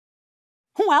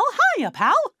Well, hiya,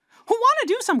 pal. Want to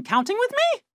do some counting with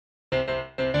me?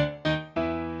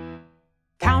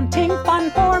 Counting fun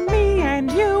for me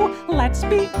and you. Let's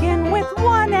begin with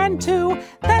 1 and 2,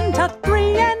 then to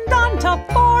 3 and on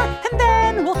to 4, and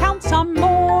then we'll count some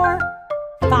more.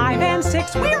 5 and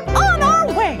 6, we're on our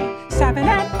way. 7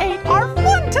 and 8 are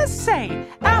fun to say.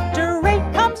 After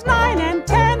 8 comes 9 and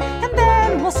 10, and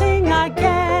then we'll sing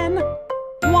again.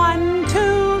 1,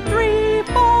 2, 3,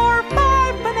 4,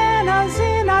 5 bananas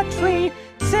in a tree.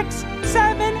 6,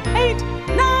 7, 8,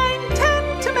 9,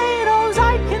 10 tomatoes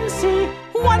I can see.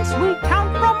 Once we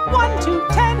count from 1 to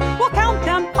 10, we'll count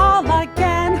them all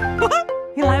again.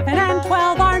 11 and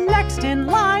 12 are next in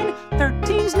line.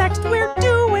 13's next, we're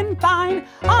doing fine.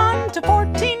 On to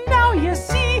 14 now, you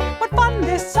see what fun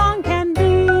this song can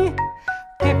be.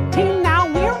 15 now,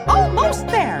 we're almost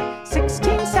there.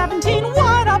 16, 17,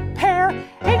 what a pair.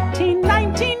 18,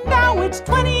 19, now it's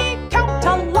 20. Count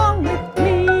along with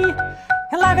me.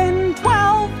 11,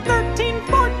 12, 13,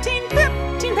 14,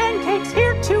 15 pancakes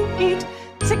here to eat.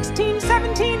 16,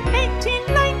 17, 18,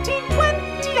 19,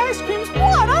 20 ice creams,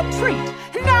 what a treat!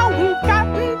 Now we've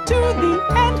gotten to the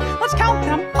end, let's count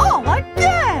them all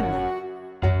again!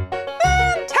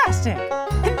 Fantastic!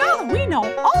 And now that we know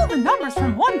all the numbers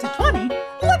from 1 to 20,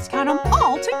 let's count them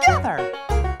all together!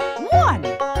 1,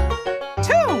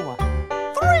 2,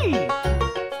 3,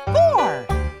 4,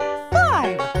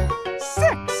 5,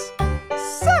 6,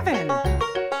 7,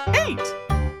 8,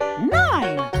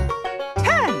 9,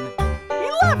 10,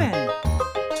 11,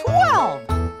 12,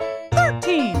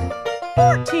 13,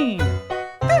 14,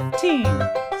 15,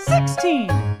 16,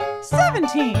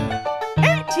 17,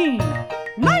 18,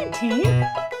 19,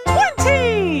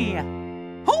 20!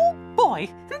 Oh boy,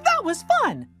 that was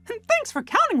fun! Thanks for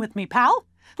counting with me, pal.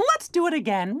 Let's do it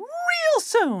again real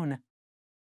soon!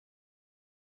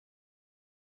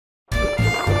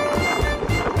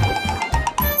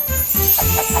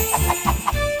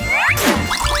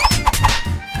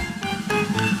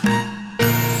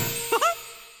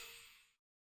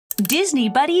 Disney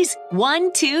Buddies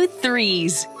 1, 2,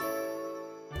 3s.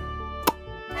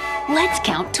 Let's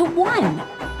count to 1.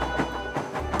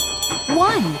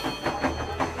 1.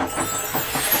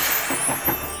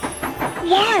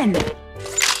 1.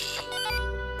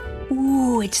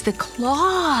 Ooh, it's the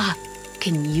claw.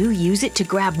 Can you use it to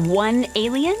grab one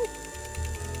alien?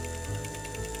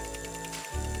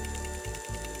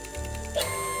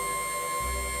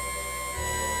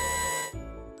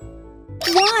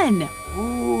 1.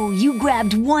 Ooh, you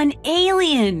grabbed one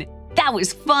alien. That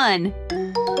was fun.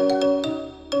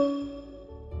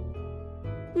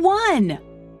 1.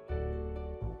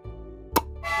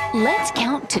 Let's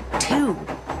count to 2.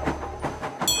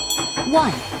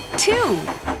 1, 2.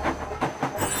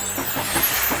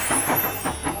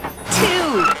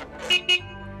 2.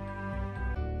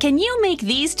 Can you make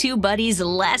these two buddies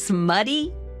less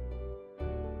muddy?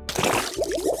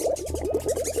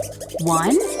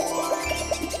 1,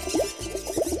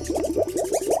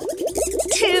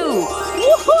 2.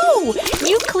 Woohoo!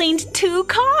 You cleaned 2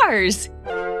 cars.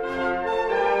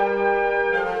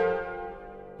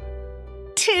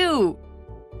 2.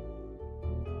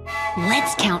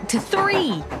 Let's count to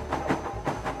 3.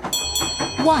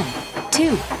 1,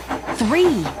 2,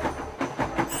 3.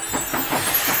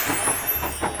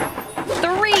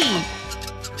 3.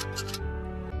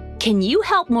 Can you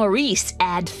help Maurice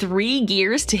add 3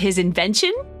 gears to his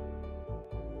invention?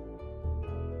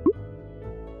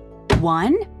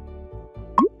 1,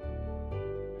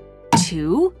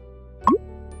 2,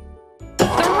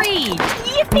 3.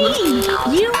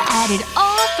 Yippee! You added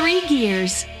all 3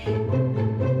 gears.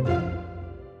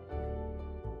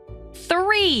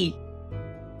 3.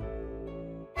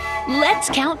 Let's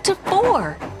count to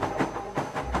 4.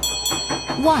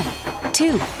 1,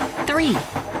 2, 3,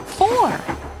 4.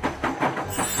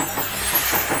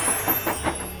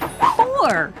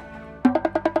 4.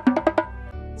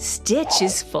 Stitch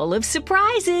is full of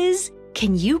surprises.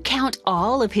 Can you count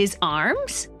all of his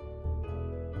arms?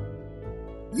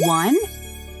 1,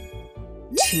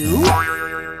 2,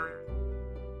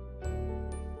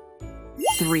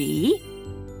 3,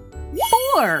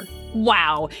 4.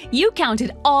 Wow, you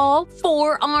counted all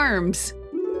 4 arms.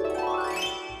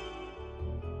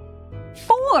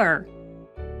 4.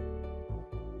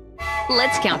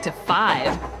 Let's count to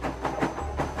 5.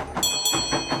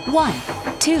 1,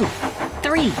 2,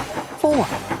 3, 4,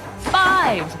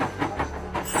 5.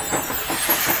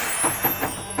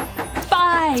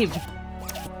 5.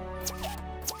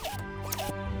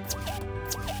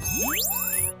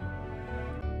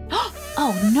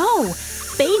 Oh no!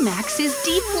 Baymax is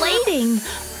deflating!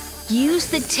 Use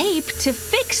the tape to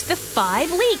fix the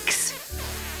 5 leaks.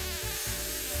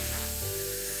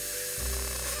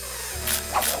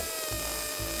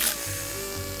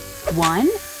 1,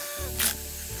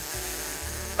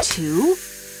 2,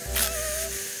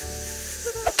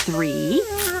 3,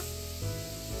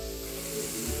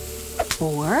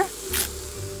 4,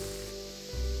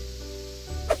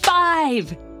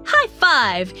 5. High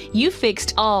five! You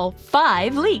fixed all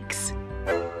 5 leaks.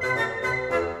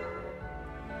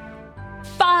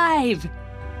 5.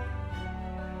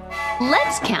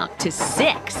 Let's count to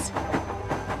 6.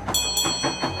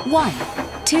 1,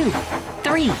 2,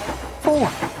 3, 4,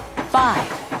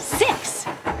 5, 6.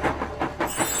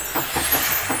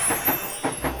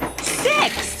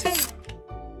 6.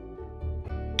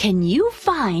 Can you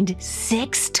find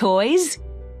 6 toys?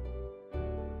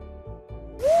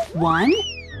 1,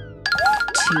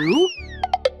 2,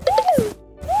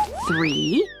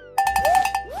 3,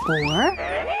 4,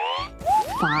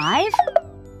 5,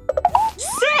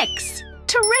 6.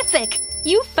 Terrific!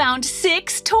 You found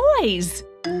 6 toys.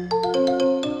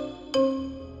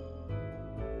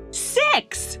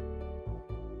 6.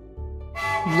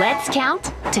 Let's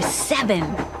count to 7.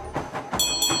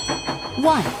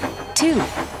 1, 2,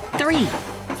 3,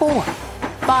 4,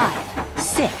 5,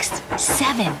 6,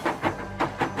 7.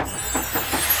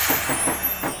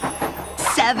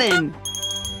 7.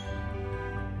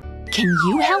 Can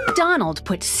you help Donald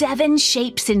put 7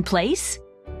 shapes in place?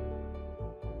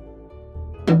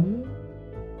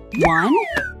 1,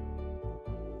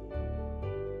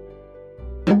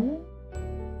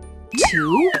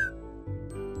 2,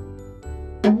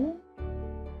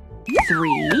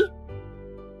 3,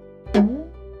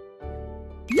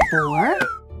 4,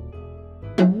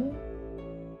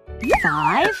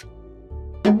 5,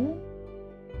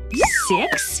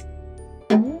 6,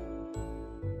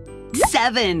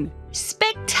 7.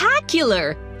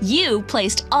 Spectacular! You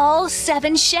placed all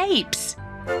 7 shapes.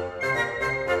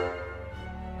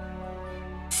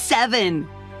 7.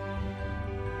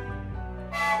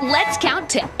 Let's count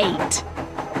to 8.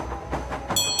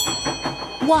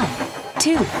 1,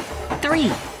 2, 3,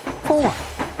 4,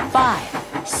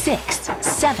 5, 6,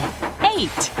 7,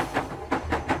 8.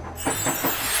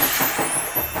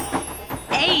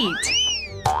 8.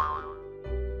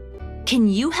 Can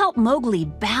you help Mowgli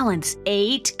balance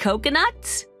 8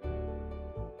 coconuts?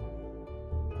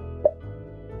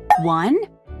 1,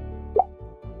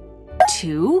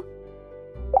 2,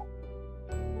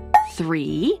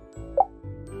 3,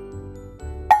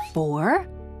 4,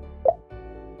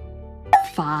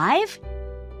 5,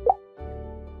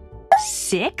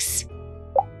 6,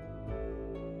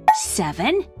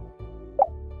 7,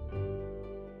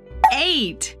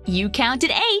 8. You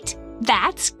counted 8.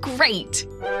 That's great.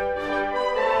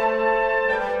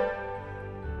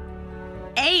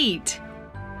 8.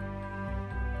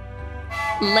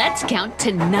 Let's count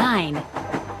to 9.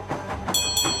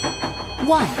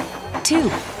 1, 2,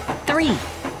 3,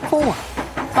 4,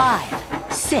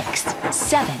 5, 6,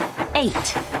 7,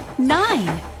 8,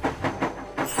 9.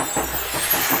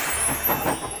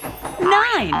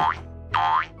 9.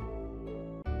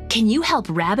 Can you help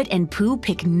Rabbit and Pooh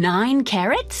pick 9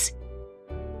 carrots?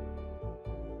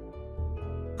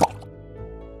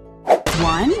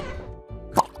 1,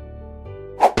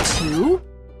 2,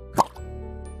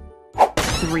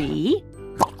 3,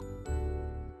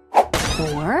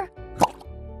 4,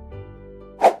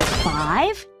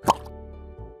 5,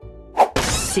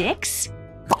 6,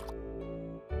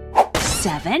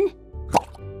 7,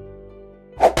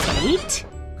 8,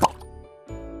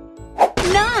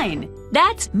 9.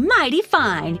 That's mighty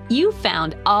fine. You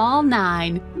found all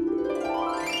 9.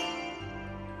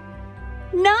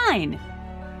 9.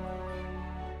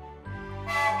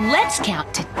 Let's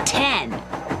count to 10.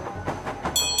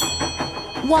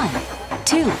 1,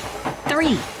 2,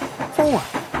 3, 4,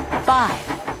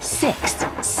 5, 6,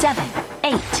 7,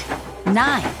 8,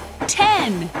 9,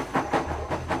 10.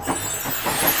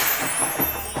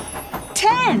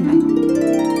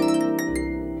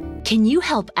 10. Can you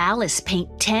help Alice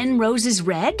paint 10 roses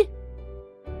red?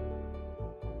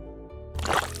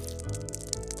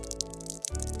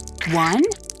 1,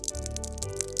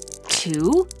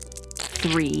 2,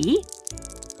 3,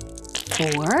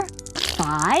 4,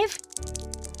 5,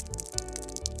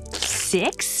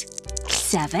 6,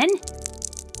 7,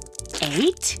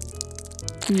 8,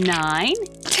 9,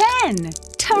 10.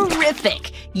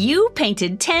 Terrific! You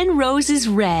painted 10 roses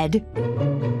red.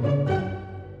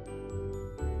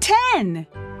 10.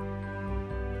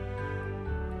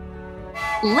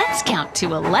 Let's count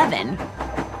to 11.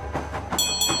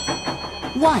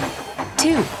 1,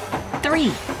 2, 3,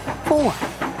 4,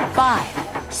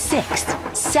 5, 6,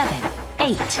 7,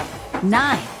 8,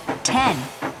 9, 10,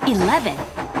 11.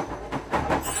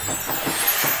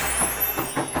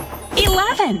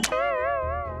 11.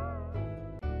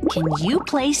 Can you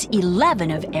place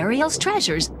 11 of Ariel's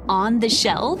treasures on the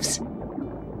shelves?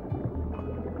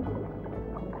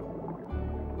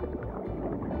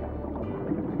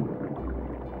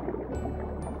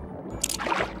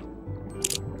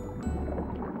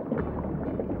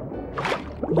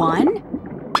 One,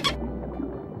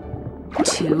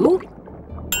 two,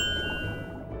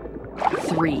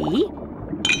 three,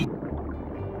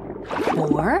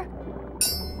 4,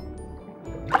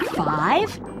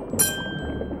 5,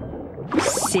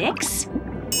 6,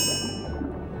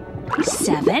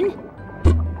 7,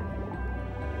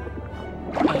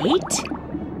 8,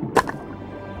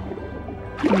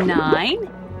 9,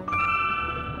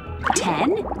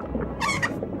 10,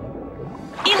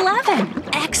 11.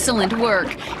 Excellent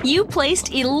work! You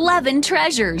placed 11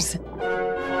 treasures.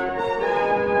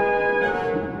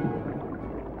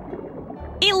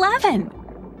 11.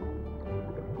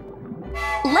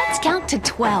 Let's count to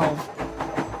 12.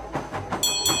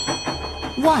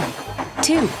 1,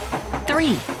 2,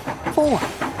 3, 4,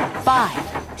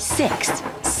 5, 6,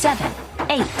 7,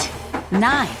 8,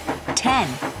 9, 10,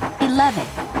 11,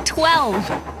 12.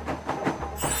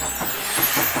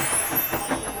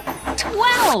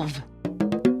 12!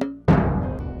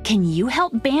 Can you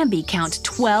help Bambi count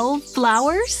 12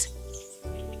 flowers?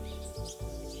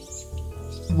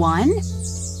 1,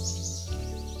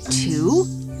 2,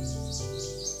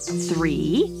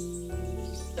 3,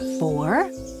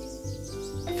 4,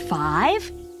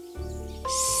 5,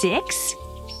 6,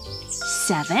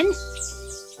 7,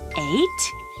 8,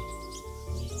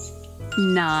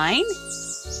 9,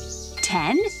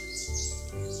 10,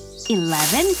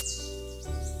 11,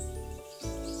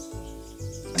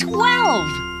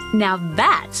 12! Now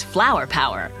that's flower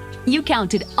power. You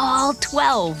counted all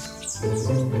 12.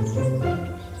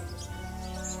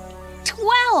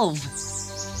 12!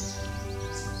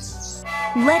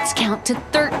 Let's count to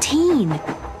 13.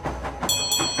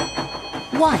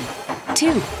 1,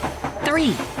 2,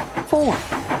 3, 4,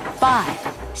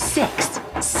 5, 6,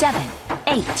 7,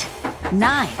 8,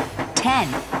 9, 10,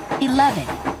 11,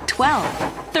 12,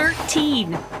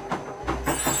 13.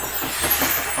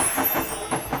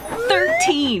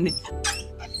 13.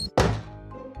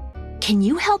 Can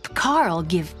you help Carl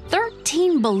give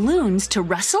 13 balloons to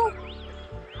Russell?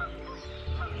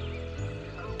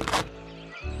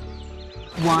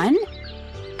 1,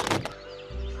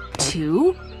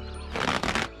 2,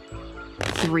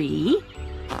 3,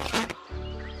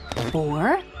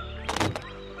 4,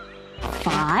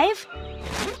 5,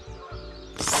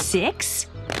 6,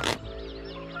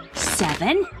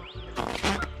 7,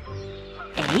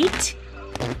 8,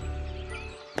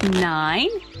 9,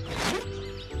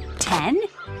 10,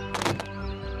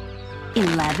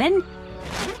 11,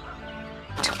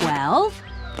 12,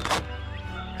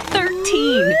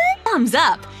 13. Thumbs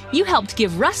up! You helped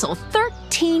give Russell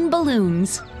 13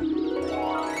 balloons.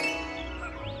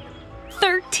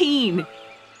 13.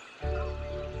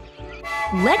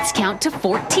 Let's count to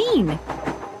 14.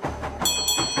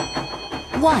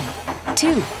 1,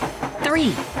 2,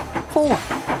 3, 4,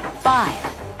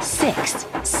 5, 6,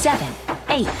 7,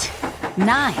 8,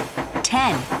 9,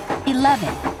 10,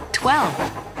 11,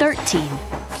 12, 13,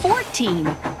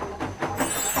 14.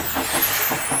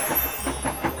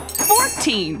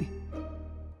 14.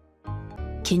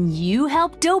 Can you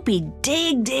help Dopey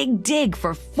dig, dig, dig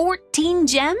for 14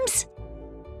 gems?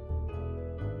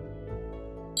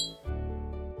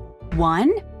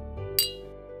 1,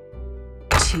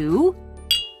 2,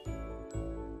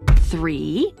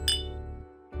 3,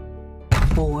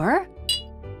 4,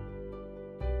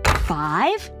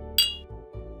 5,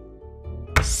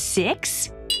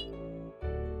 6,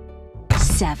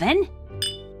 7,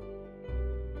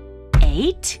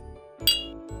 8,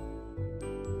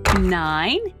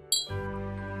 9,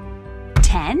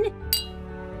 10,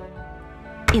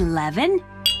 11,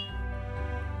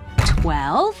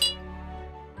 12,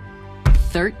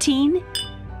 13,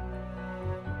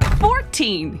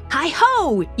 14.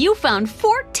 Hi-ho! You found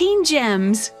 14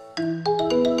 gems.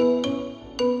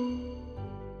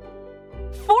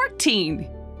 14.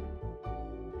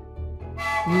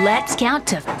 Let's count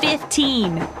to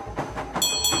 15.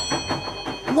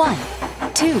 1,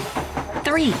 2,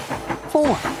 3,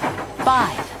 4,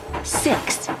 5,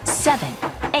 6, 7,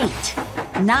 8,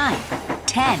 9,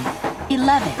 10,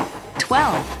 11,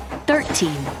 12,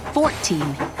 13,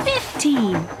 14,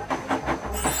 15.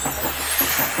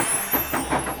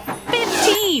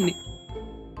 15!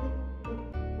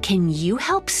 Can you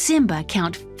help Simba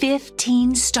count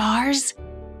 15 stars?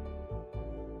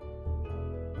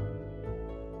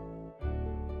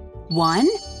 1,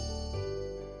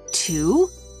 2,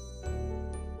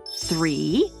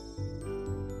 3,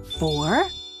 4,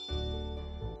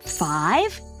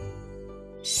 5,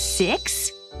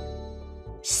 6,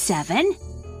 7,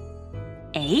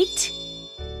 8,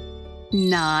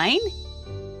 9,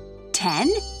 10,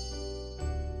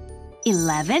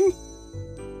 11,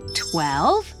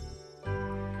 12,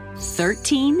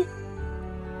 13,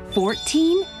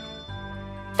 14,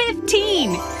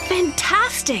 15!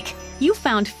 Fantastic! You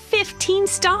found 15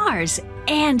 stars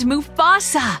and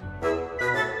Mufasa!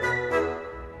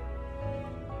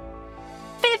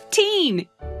 15!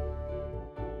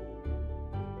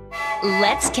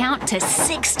 Let's count to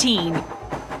 16.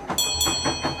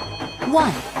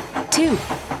 1, 2,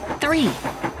 3,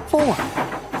 4,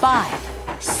 5,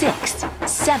 6,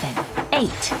 7,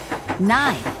 8,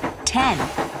 9, 10,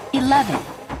 11,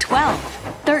 12,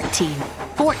 13,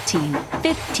 14,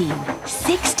 15,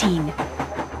 16.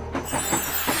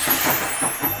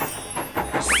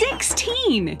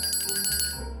 16!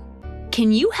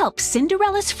 Can you help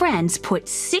Cinderella's friends put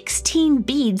 16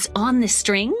 beads on the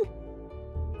string?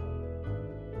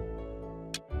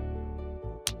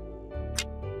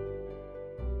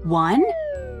 1,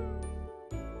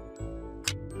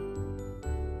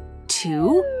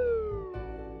 2,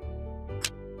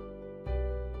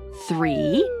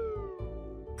 3,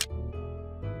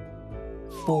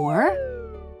 4,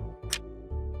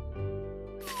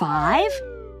 5,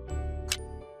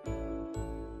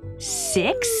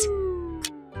 6,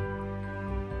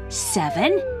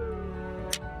 7,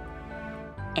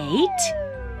 8,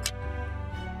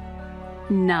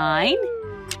 9,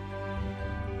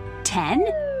 10,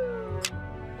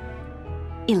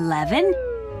 11,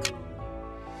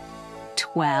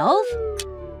 12,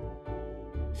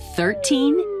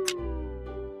 13,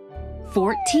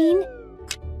 14,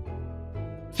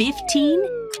 15,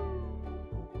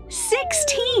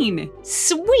 16!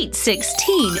 Sweet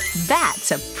 16!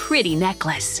 That's a pretty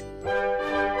necklace.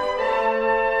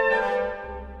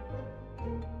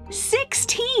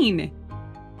 16!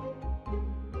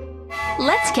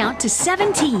 Let's count to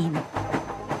 17.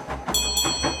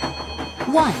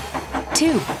 1,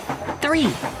 2, 3,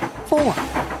 4,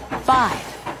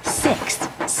 5, 6,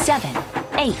 7,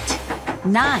 8,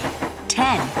 9,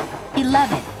 10,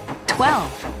 11,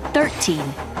 12, 13,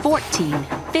 14,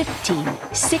 15,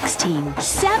 16,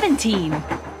 17.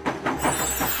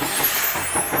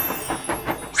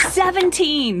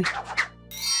 17!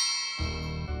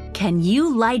 Can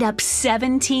you light up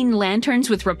 17 lanterns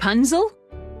with Rapunzel?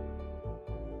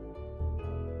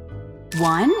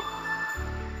 1,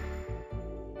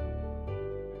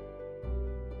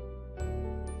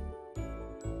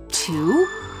 2,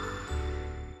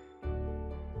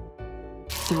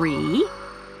 3,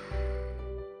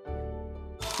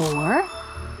 4,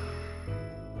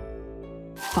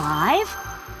 5,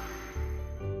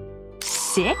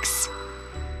 6,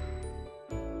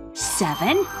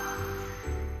 7,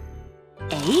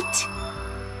 8,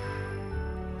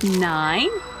 9,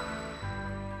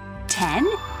 10,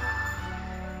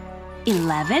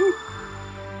 11,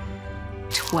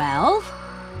 12,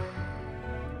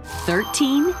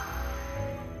 13,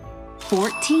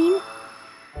 14,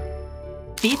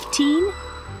 15,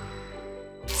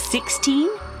 16,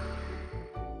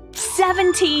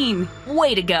 17!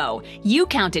 Way to go! You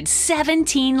counted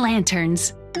 17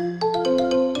 lanterns.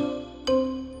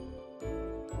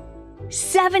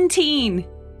 17!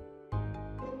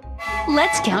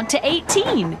 Let's count to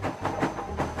 18.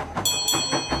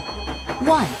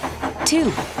 1,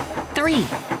 2, 3,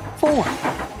 4,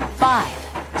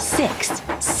 5, 6,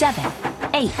 7,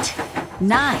 8,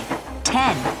 9,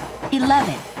 10,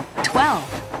 11, 12,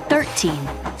 13,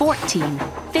 14,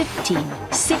 15,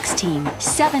 16,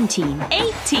 17,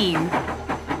 18.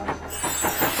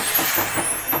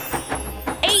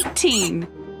 18!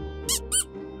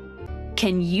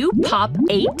 Can you pop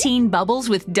 18 bubbles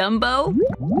with Dumbo?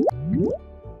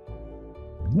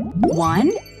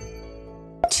 1,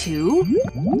 2,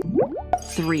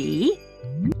 3,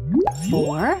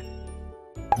 4,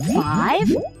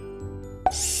 5,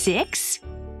 6,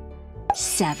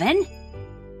 7,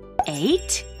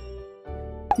 8,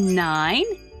 9,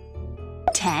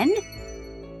 10,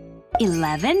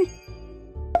 11,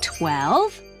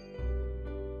 12,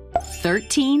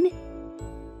 13,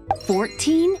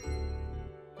 14,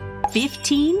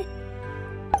 15,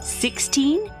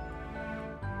 16,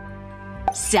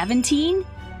 17,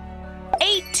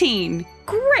 18!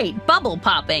 Great bubble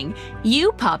popping!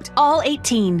 You popped all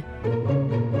 18.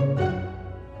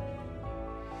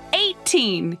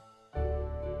 18!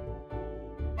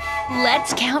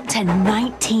 Let's count to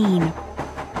 19.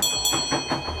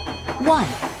 1,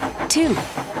 2,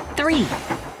 3,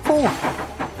 4,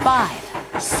 5,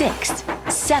 6,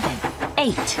 7,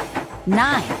 8,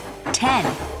 9,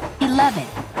 10, 11,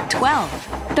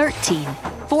 12, 13,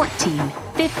 14,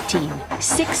 15,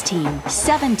 16,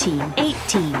 17,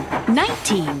 18,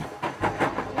 19.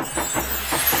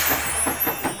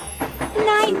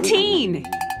 19!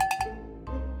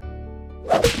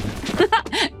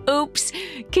 Oops!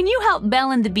 Can you help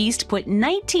Belle and the Beast put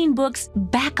 19 books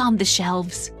back on the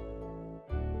shelves?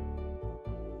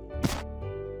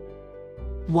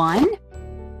 1,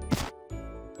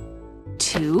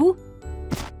 2,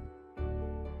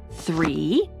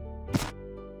 3,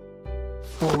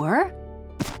 4,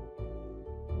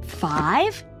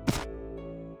 5,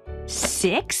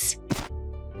 6,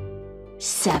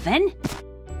 7,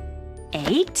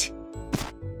 8,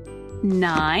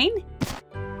 9,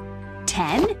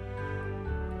 10,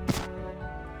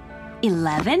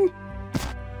 11,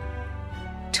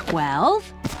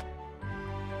 12,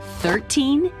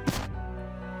 13,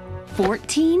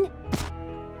 14,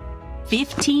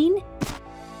 15,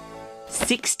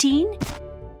 16,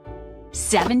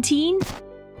 17,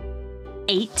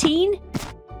 18,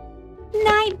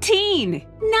 19.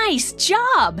 Nice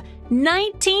job!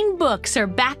 19 books are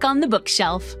back on the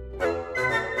bookshelf.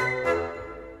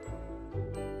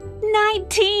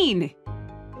 19.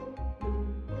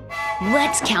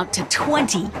 Let's count to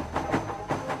 20.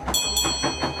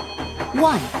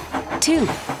 1, 2,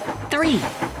 3,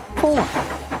 4,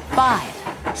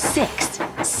 5, 6,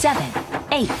 7,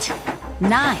 8,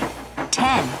 9,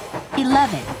 10,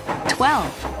 11,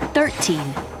 12,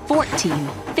 13, 14,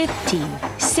 15,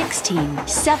 16,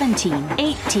 17,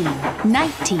 18,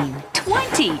 19,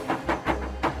 20.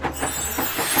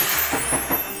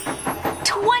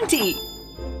 20.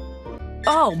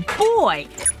 Oh boy!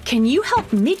 Can you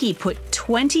help Mickey put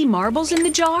 20 marbles in the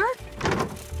jar?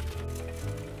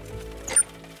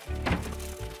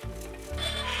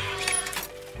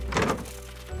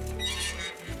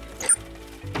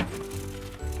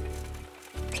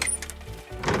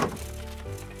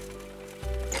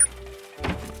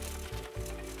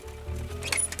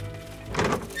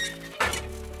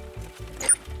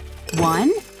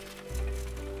 One,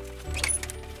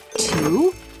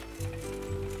 2,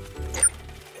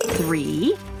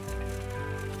 3,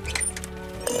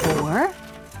 4,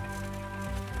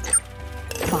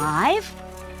 5,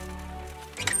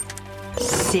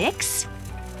 6,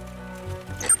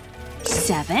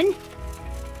 7,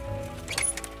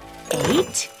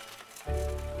 8,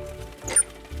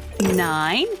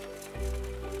 9,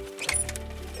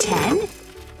 10,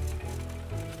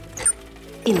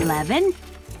 11,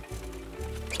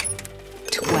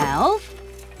 12,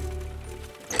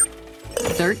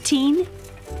 13,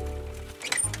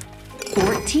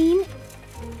 14,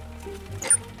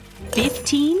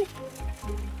 15,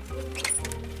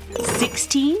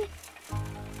 16,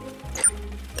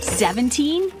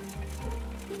 17,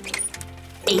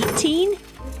 18,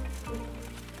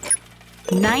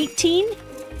 19,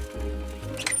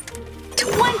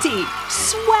 20.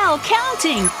 Swell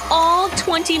counting! All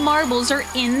 20 marbles are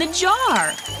in the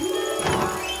jar.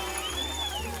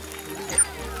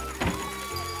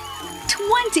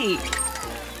 20.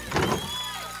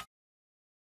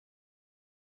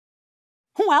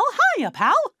 Well, hiya,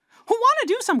 pal. Want to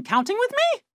do some counting with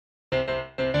me?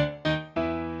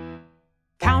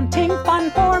 Counting fun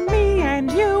for me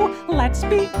and you. Let's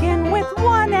begin with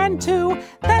 1 and 2,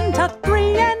 then to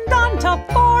 3 and on to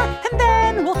 4, and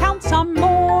then we'll count some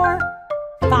more.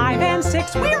 5 and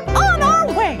 6, we're on our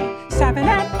way. 7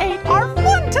 and 8 are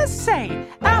fun to say.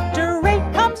 After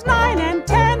 8 comes 9 and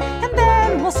 10, and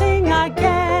then we'll sing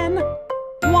again.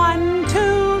 1,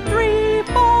 2, 3,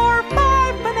 4,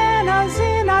 5 bananas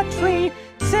in a tree.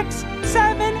 6,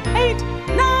 7, 8,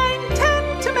 9,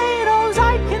 10 tomatoes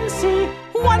I can see.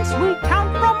 Once we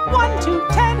count from 1 to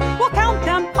 10, we'll count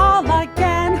them all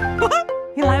again.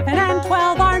 11 and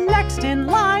 12 are next in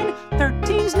line.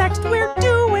 13's next, we're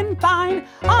doing fine.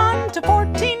 On to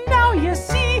 14 now, you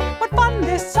see what fun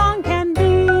this song can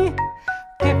be.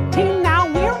 15 now,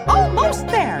 we're almost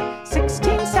there.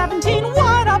 16, 17,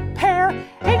 what a pair.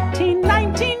 18,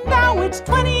 19, now it's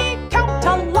 20. Count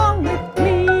along with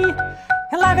me.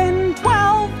 11,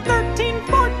 12, 13,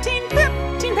 14,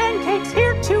 15 pancakes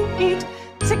here to eat.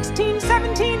 16,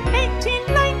 17,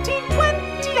 18, 19,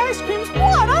 20 ice creams,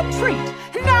 what a treat!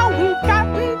 Now we've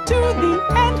gotten to the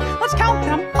end, let's count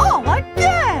them all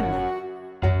again!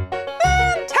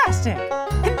 Fantastic!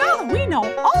 And now that we know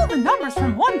all the numbers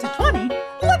from 1 to 20,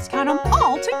 let's count them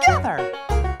all together!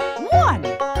 1,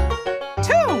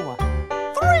 2,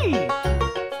 3,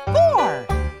 4,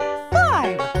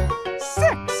 5,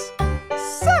 6,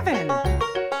 7,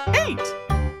 8,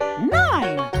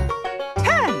 9,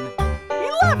 10,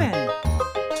 11,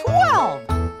 12,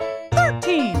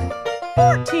 13,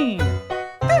 14,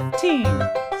 15,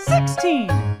 16,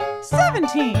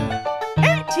 17,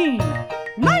 18,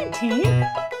 19,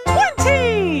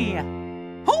 20!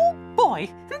 Oh boy,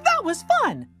 that was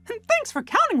fun! Thanks for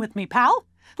counting with me, pal.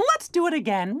 Let's do it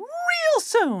again real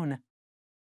soon!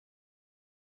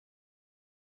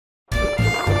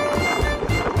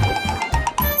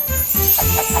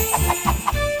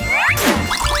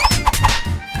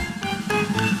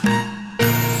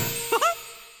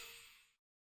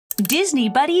 Disney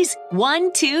Buddies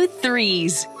 1, 2,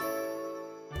 3s.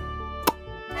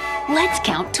 Let's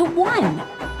count to 1.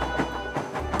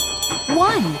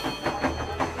 1.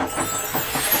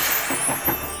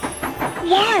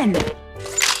 1.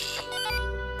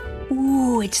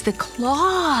 Ooh, it's the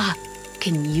claw.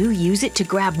 Can you use it to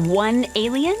grab one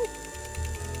alien?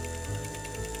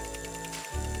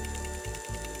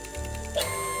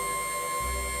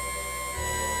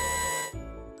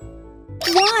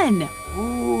 1.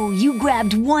 Ooh, you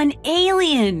grabbed one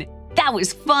alien. That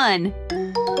was fun.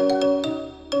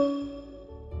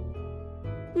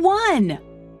 1.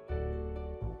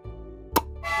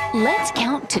 Let's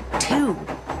count to 2.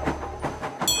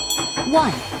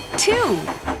 1, 2.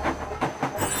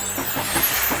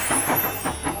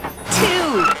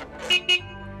 2.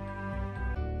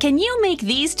 Can you make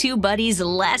these two buddies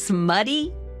less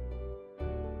muddy?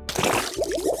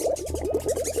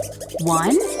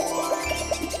 1,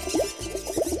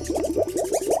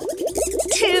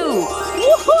 2.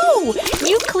 Woohoo!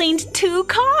 You cleaned 2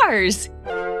 cars.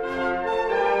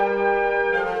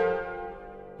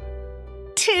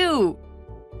 2.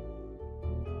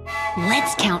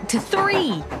 Let's count to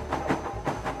 3.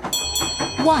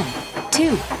 1,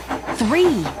 2,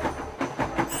 3.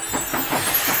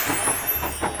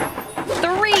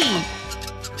 3.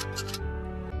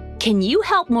 Can you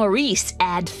help Maurice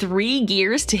add 3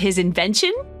 gears to his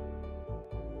invention?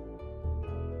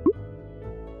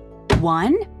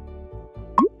 1,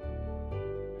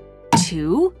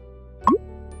 2,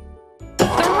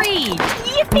 3.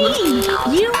 Yippee!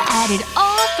 You added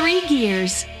all 3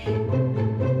 gears.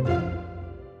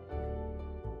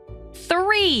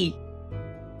 3.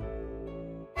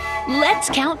 Let's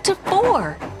count to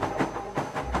 4.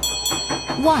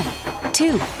 1,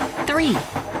 2, 3,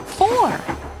 4.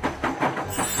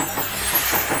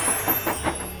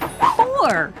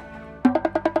 4.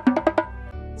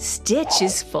 Stitch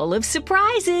is full of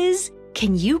surprises.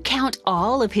 Can you count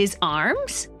all of his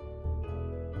arms?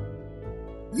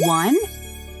 1,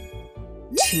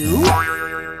 2,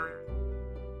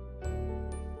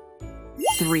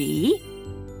 3,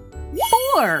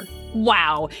 4.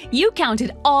 Wow, you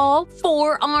counted all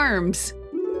 4 arms.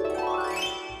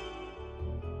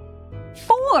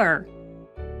 4.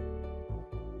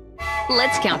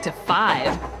 Let's count to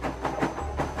 5.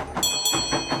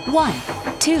 1,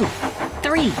 2,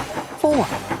 3, 4,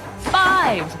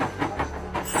 5.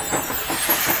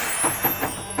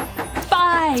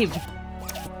 5.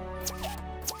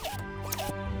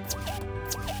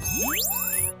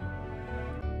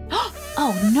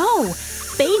 Oh no!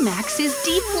 Baymax is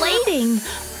deflating!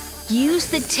 Use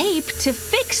the tape to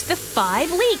fix the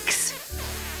 5 leaks.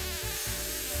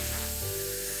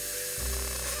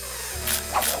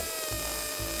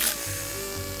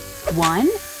 1,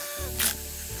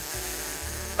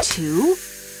 2,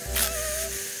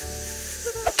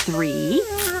 3,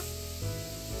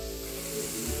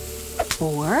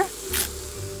 4,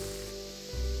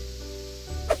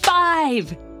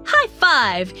 5. High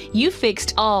five! You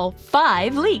fixed all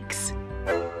 5 leaks.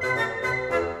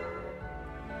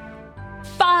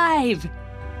 5.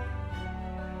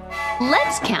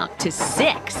 Let's count to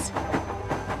 6.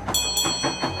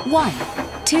 1,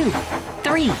 2,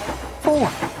 3, 4,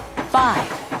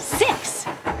 5, 6.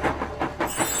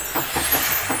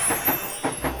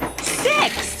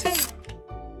 6.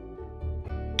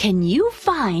 Can you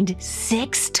find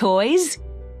 6 toys?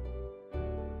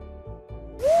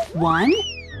 1,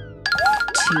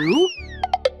 2,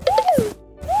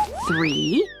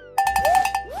 3,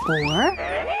 4,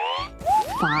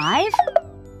 5,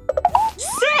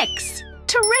 6.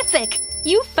 Terrific!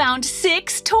 You found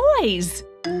 6 toys.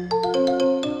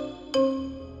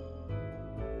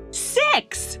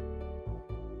 6.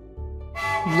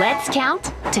 Let's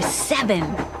count to 7.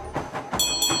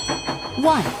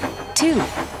 1, 2,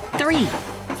 3,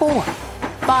 4,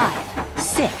 5,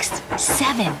 6,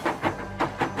 7.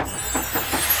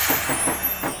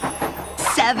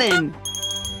 7.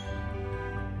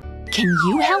 Can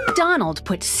you help Donald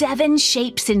put 7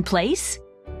 shapes in place?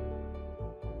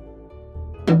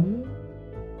 1,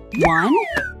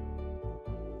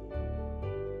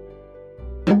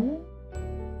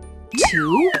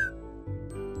 2,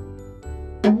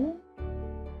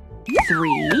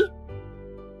 3,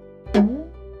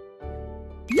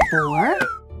 4,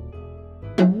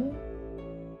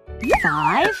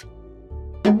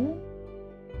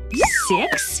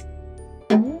 6,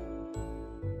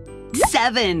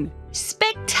 7.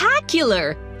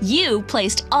 Spectacular! You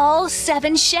placed all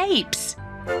 7 shapes.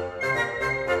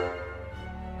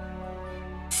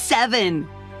 7.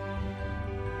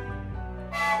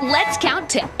 Let's count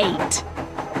to 8.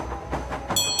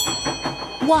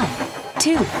 1,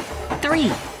 2, 3,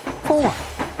 4,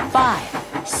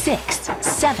 5, 6,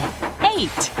 7,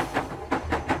 8.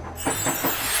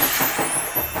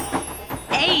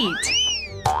 8.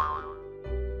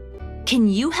 Can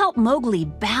you help Mowgli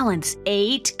balance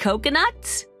 8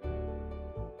 coconuts?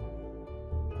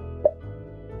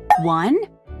 1,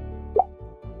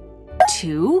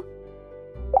 2,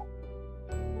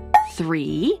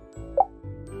 3,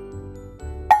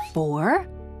 4,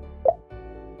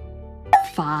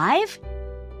 5,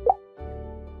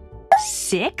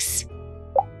 6,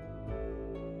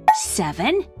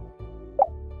 7,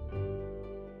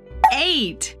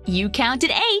 8. You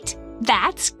counted 8.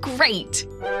 That's great.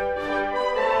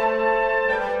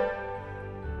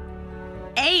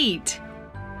 8.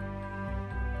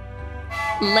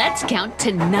 Let's count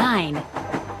to 9.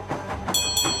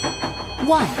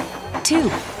 1, 2,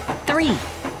 3,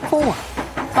 4,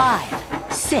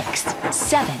 5, 6,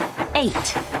 7,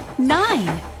 8,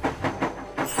 9.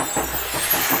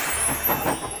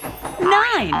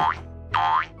 9.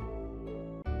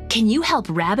 Can you help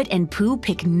Rabbit and Pooh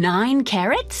pick 9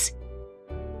 carrots?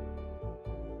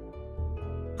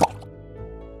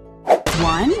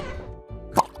 1,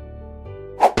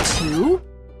 2,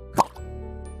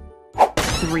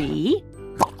 3,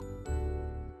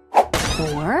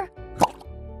 4,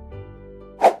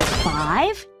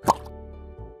 5,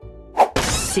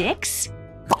 6,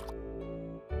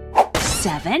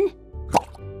 7,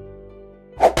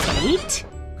 8,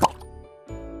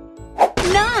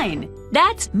 9.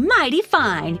 That's mighty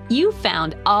fine. You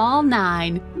found all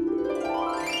 9.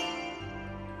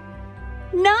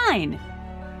 9.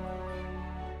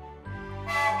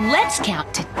 Let's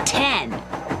count to 10.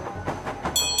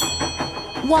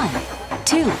 1,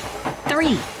 2,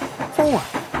 3, 4,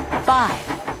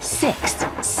 5, 6,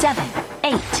 7,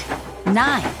 8,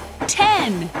 9,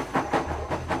 10.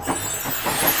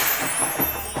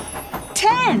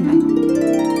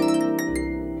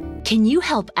 10. Can you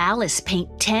help Alice paint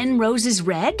 10 roses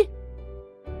red?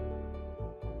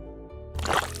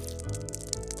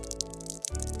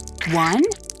 1,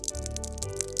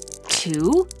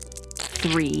 2,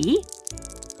 3,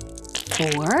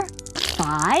 4,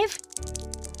 5,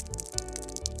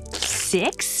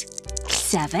 6,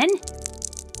 7,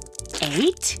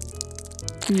 8,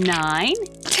 9,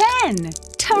 10.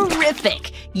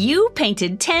 Terrific! You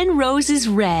painted 10 roses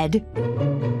red.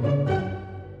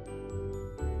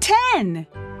 10.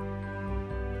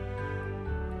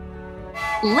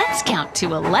 Let's count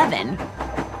to 11.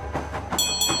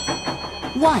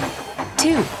 1,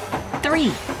 2, 3,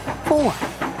 4,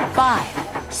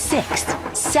 5, 6,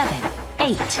 7,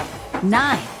 8,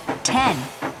 9, 10,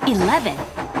 11.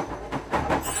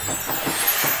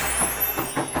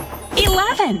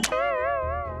 11.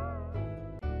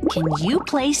 Can you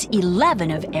place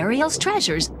 11 of Ariel's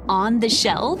treasures on the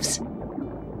shelves?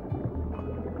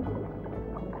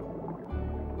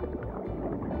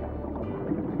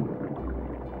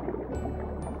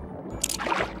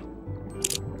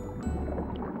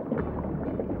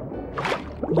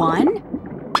 1,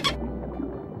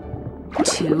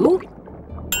 2,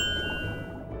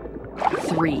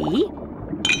 3,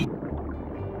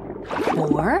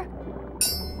 4,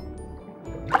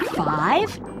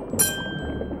 5,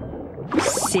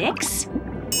 6,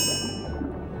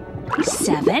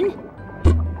 7,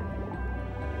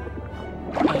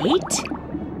 8,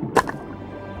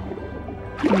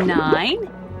 9,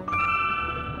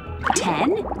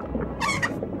 10,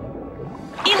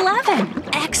 11.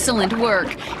 Excellent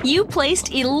work! You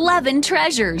placed 11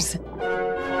 treasures.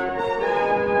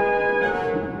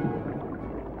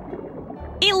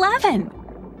 11.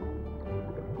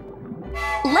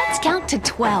 Let's count to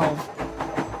 12.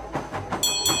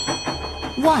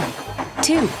 1,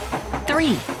 2,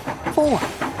 3, 4,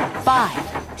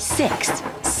 5, 6,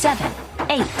 7,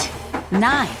 8,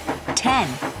 9, 10,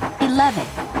 11,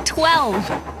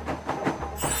 12.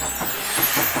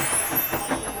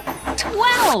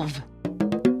 12.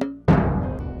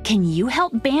 Can you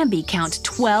help Bambi count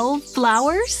 12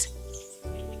 flowers?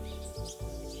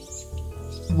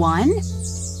 1,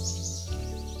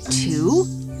 2,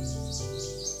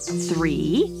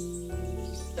 3,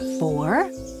 4,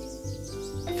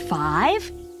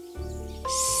 5,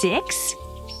 6,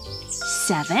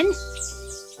 7,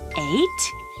 8,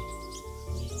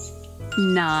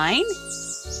 9,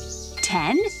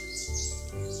 10,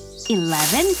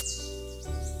 11,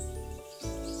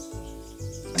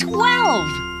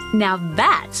 12! Now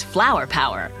that's flower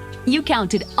power. You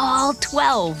counted all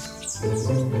 12.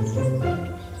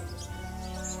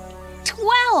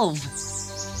 12!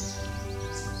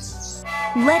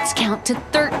 Let's count to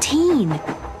 13.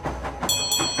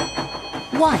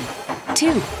 1,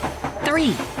 2,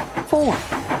 3, 4,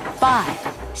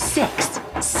 5, 6,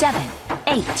 7,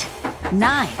 8,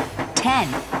 9,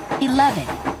 10, 11,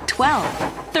 12,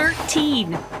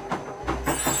 13.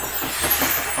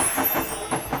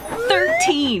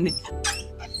 13.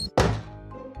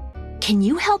 Can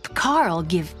you help Carl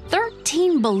give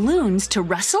 13 balloons to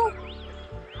Russell?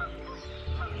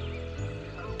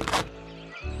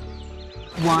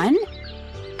 1,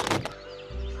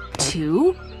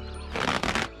 2,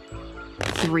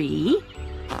 3,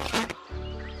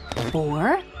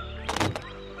 4,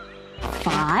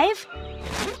 5,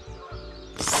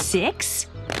 6,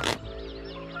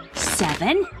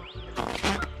 7,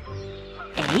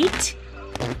 8,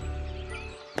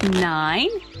 9,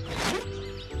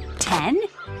 10,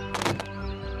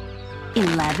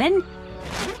 11,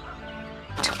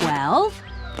 12,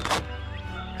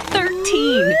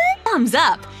 13. Thumbs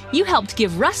up! You helped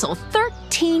give Russell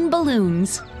 13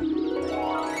 balloons.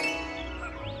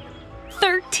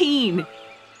 13.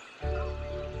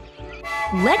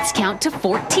 Let's count to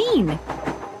 14.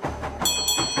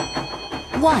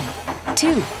 1,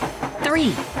 2,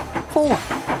 3, 4,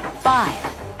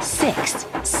 5, 6,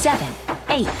 7,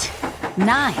 8,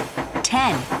 9,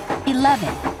 10,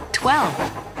 11, 12,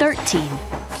 13,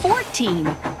 14.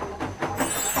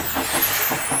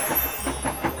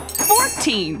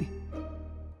 14.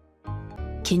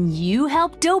 Can you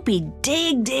help Dopey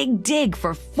dig, dig, dig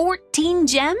for 14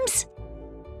 gems?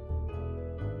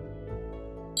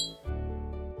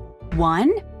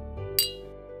 1,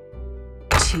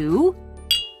 2,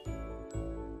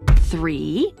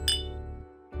 3,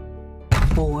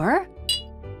 4,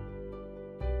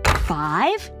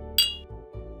 5,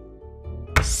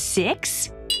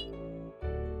 6,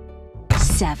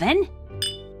 7,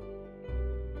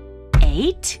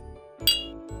 8,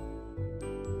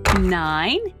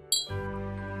 9,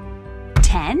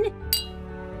 10,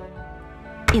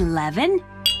 11,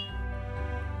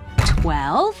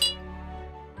 12,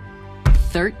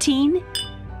 13,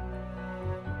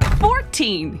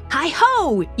 14.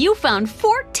 Hi-ho! You found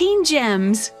 14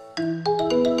 gems.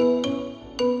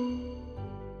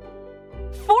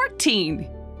 14.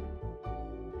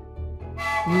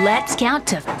 Let's count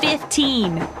to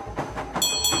 15.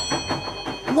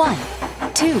 1,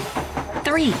 2,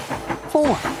 3,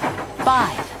 4,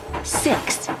 5,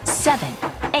 6, 7,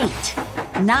 8,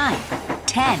 9,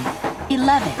 10,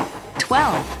 11,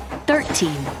 12,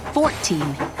 13,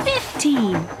 14,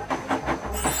 15.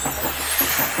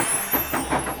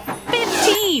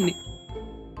 15!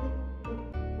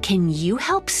 Can you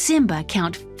help Simba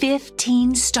count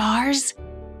 15 stars?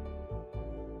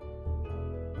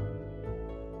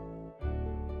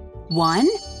 1,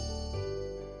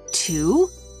 2,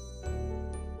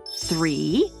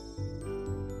 3,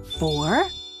 4,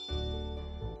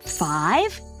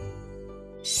 5,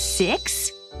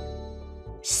 6,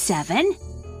 7,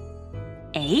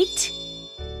 8,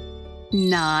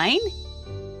 9,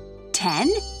 10,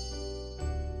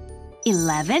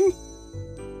 11,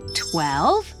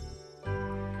 12,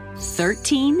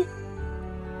 13,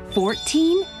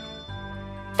 14,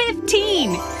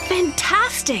 15.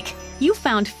 Fantastic! You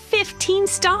found 15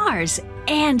 stars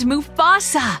and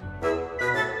Mufasa.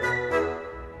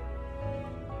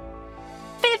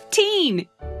 15.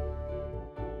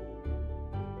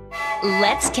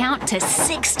 Let's count to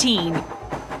 16.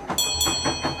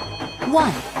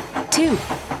 1, 2,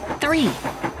 3,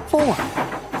 4,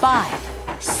 5,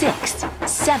 6,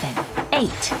 7,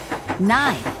 8,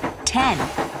 9, 10,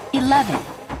 11,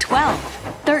 12,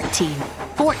 13,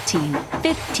 14,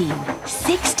 15,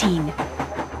 16.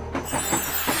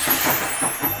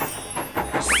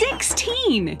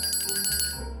 16!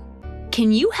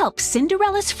 Can you help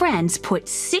Cinderella's friends put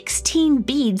 16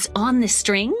 beads on the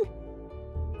string?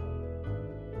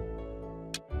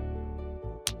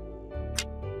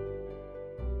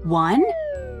 1,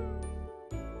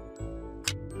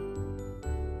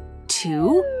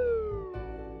 2,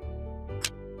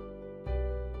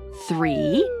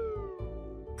 3,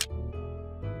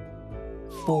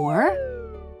 4,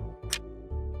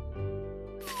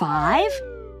 5,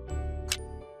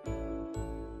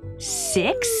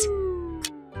 6,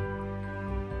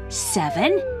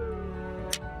 7,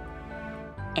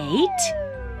 8,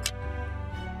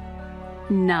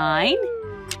 9,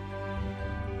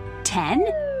 10,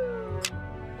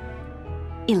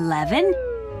 11,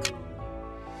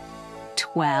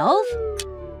 12,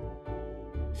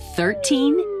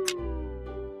 13,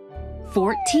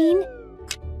 14,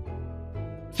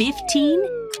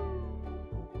 15,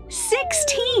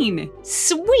 16.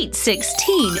 Sweet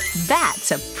 16.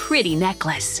 That's a pretty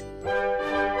necklace.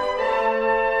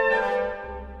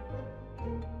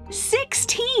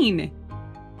 16.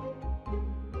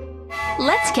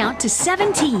 Let's count to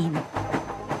 17.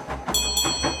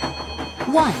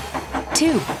 1,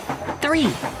 2, 3,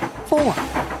 4,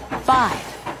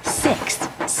 5, 6,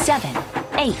 7,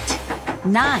 8,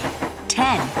 9,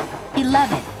 10,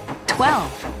 11,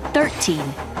 12, 13,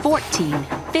 14,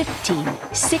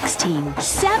 15, 16,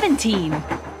 17.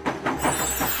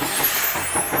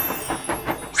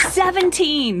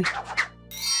 17.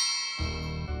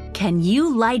 Can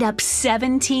you light up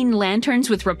 17 lanterns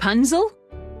with Rapunzel?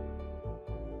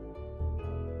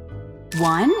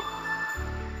 1,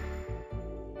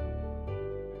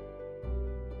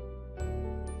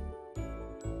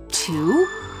 2,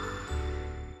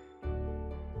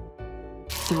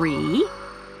 3,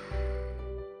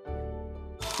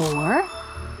 4,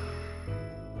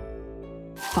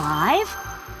 5,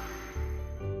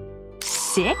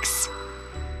 6,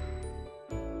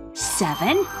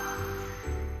 7,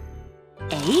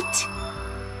 8,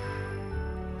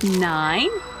 9,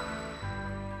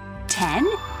 10,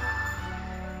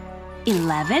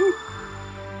 11,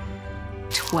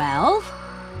 12,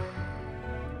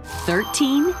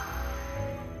 13,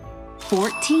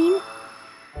 14,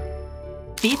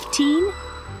 15,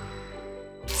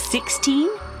 16,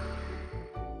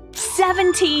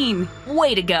 17.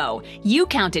 Way to go! You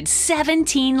counted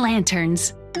 17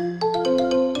 lanterns.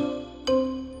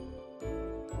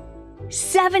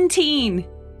 17.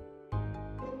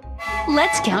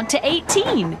 Let's count to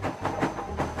 18.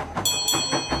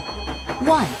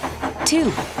 1,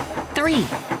 2, 3,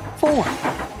 4,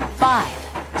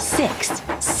 5, 6,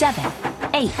 7,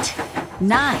 8,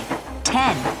 9,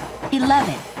 10,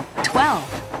 11, 12,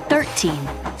 13,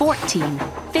 14,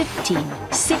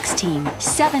 15, 16,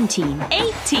 17,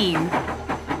 18.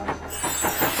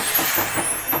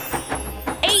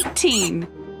 18.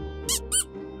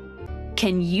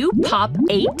 Can you pop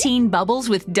 18 bubbles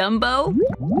with Dumbo?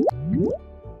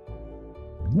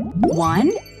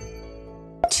 1,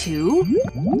 2,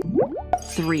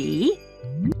 3,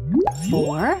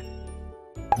 4,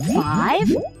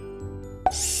 5,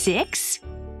 6,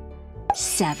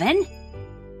 7,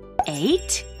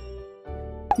 8,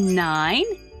 9,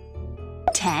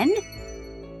 10,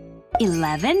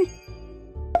 11,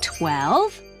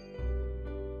 12,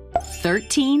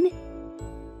 13,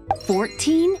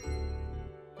 14,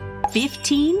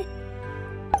 15,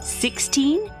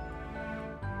 16,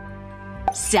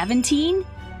 17,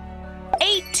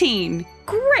 18.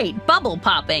 Great bubble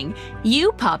popping!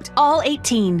 You popped all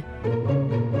 18.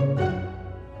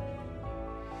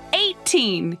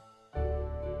 18.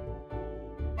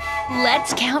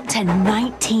 Let's count to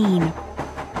 19.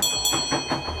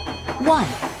 1,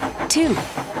 2,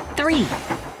 3,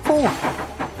 4,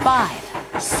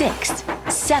 5, 6,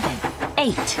 7,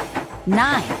 8,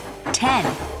 9,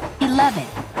 10, 11,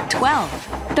 12,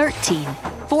 13,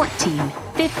 14,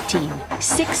 15,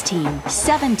 16,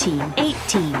 17,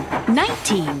 18,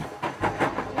 19.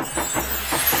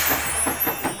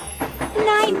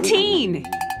 19!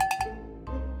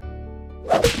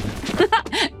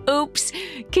 Oops!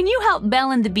 Can you help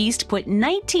Belle and the Beast put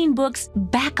 19 books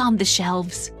back on the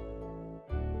shelves?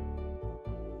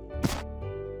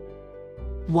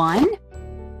 1,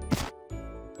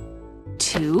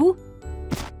 2,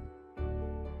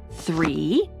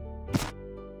 3,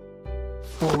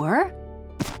 4,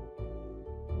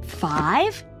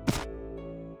 5,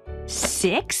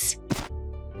 6,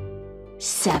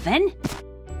 7,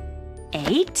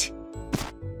 8,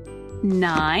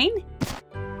 9,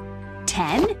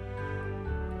 10,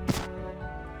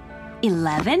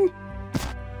 11,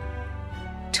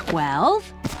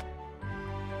 12,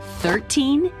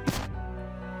 13,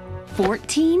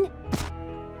 14,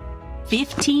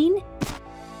 15,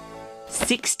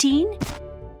 16,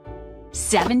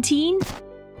 17,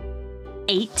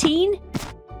 18,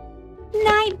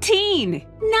 19.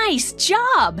 Nice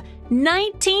job!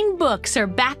 19 books are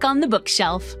back on the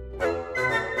bookshelf.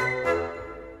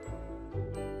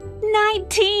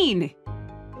 19.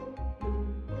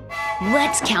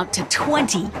 Let's count to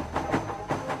 20.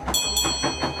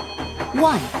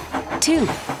 1, 2,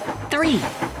 3,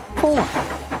 4,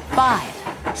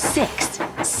 5, 6,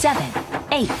 7,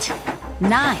 8,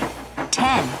 9,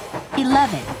 10,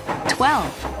 11,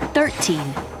 12,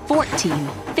 13, 14,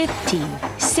 15,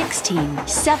 16,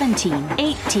 17,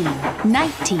 18,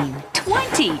 19,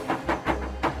 20.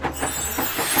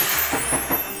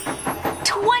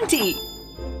 20.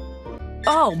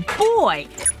 Oh boy!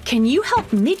 Can you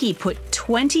help Mickey put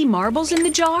 20 marbles in the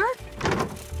jar?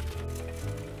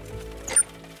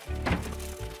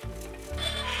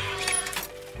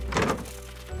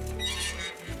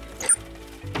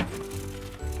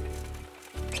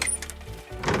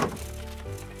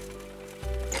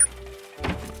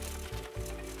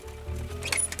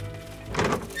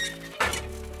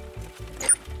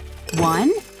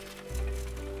 One,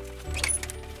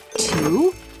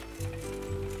 2,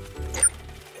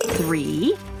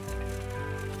 3,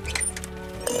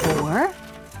 4,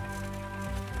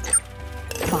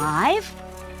 5,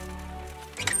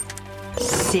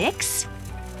 6,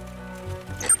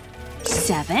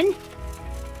 7,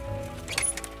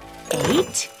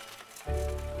 8,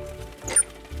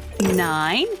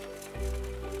 9,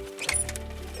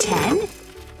 10,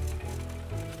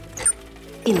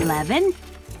 11,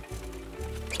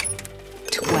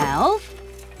 12,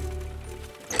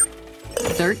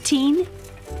 13,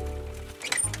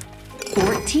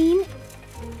 14,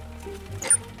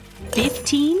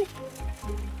 15,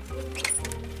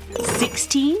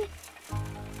 16,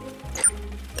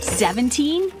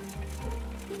 17,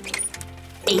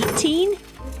 18,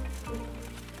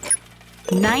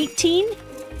 19,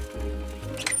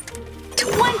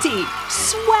 20.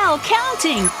 Swell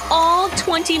counting! All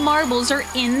 20 marbles are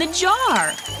in the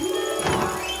jar.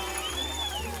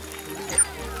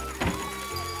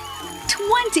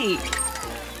 20.